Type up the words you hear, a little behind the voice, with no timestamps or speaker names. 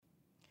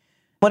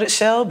What it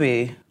shall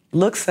be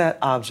looks at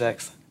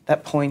objects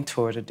that point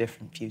toward a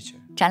different future.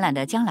 展览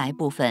的将来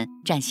部分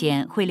展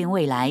现会令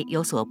未来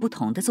有所不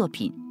同的作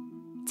品。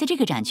在这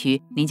个展区，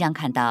您将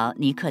看到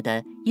尼克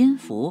的音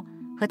符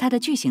和他的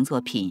巨型作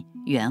品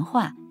原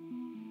画。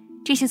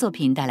这些作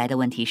品带来的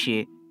问题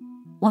是：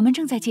我们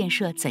正在建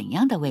设怎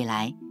样的未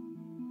来？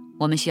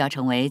我们需要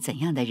成为怎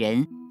样的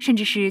人，甚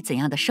至是怎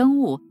样的生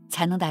物，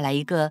才能带来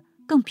一个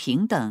更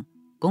平等、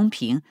公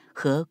平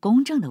和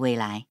公正的未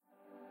来？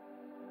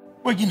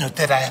 Well, you know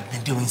that I have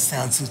been doing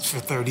Soundsuit for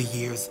 30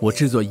 years. 我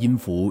制作音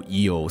符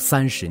已有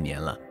30年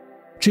了，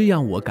这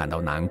让我感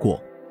到难过。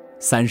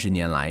30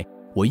年来，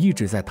我一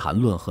直在谈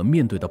论和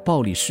面对的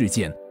暴力事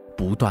件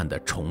不断地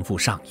重复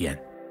上演。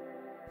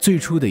最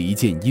初的一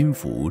件音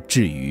符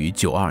置于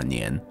92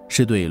年，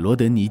是对罗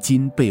德尼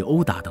金被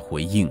殴打的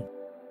回应。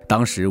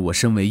当时我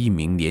身为一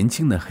名年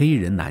轻的黑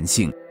人男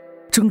性，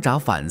挣扎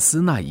反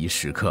思那一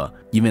时刻，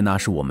因为那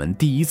是我们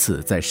第一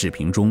次在视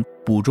频中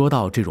捕捉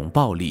到这种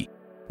暴力，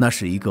那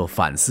是一个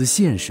反思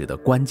现实的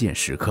关键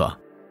时刻。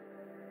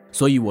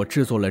所以我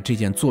制作了这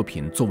件作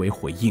品作为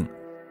回应。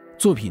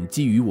作品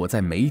基于我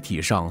在媒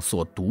体上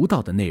所读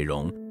到的内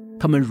容，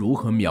他们如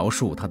何描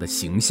述他的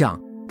形象，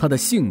他的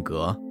性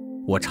格，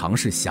我尝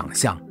试想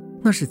象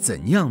那是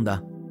怎样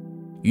的。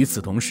与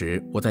此同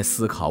时，我在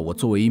思考我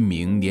作为一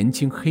名年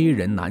轻黑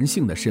人男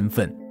性的身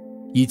份，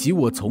以及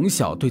我从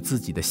小对自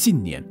己的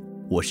信念：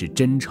我是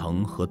真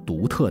诚和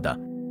独特的，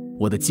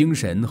我的精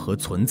神和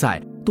存在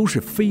都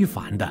是非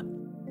凡的。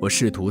我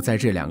试图在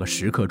这2个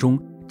时刻中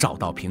找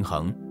到平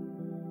衡。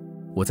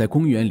我在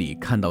公园里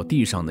看到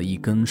地上的一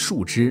根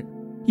树枝，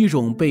一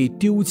种被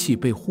丢弃、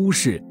被忽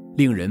视、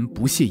令人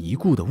不屑一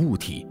顾的物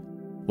体。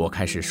我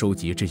开始收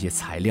集这些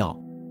材料，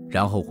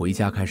然后回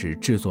家开始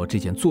制作这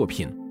件作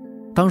品。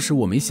当时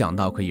我没想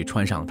到可以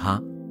穿上它，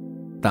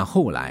但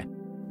后来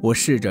我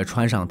试着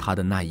穿上它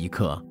的那一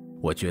刻，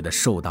我觉得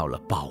受到了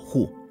保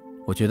护。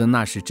我觉得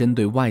那是针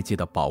对外界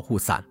的保护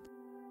伞。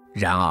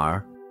然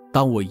而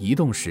当我移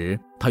动时，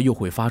它又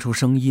会发出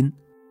声音。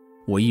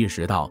我意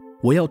识到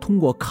我要通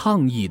过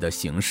抗议的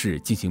形式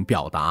进行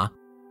表达，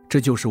这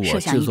就是我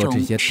制作这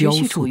些雕塑的初衷。设想一种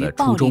持续处于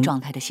暴力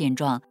状态的现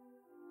状，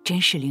真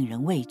是令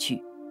人畏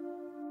惧。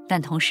但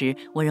同时，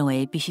我认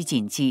为必须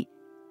谨记，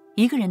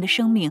一个人的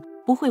生命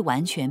不会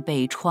完全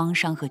被创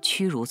伤和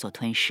屈辱所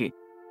吞噬。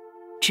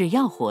只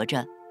要活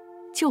着，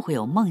就会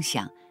有梦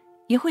想，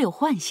也会有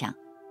幻想。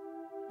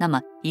那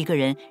么，一个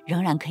人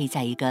仍然可以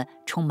在一个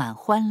充满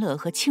欢乐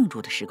和庆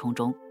祝的时空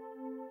中。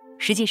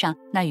实际上，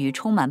那与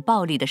充满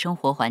暴力的生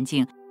活环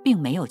境并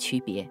没有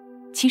区别，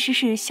其实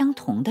是相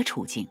同的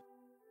处境。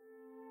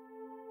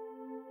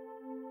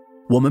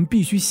我们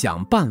必须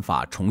想办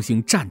法重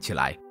新站起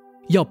来，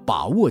要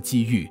把握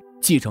机遇，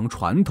继承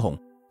传统，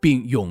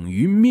并勇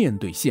于面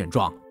对现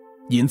状。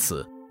因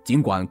此，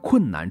尽管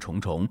困难重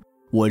重，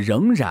我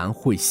仍然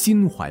会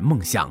心怀梦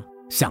想，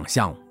想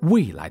象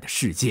未来的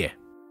世界。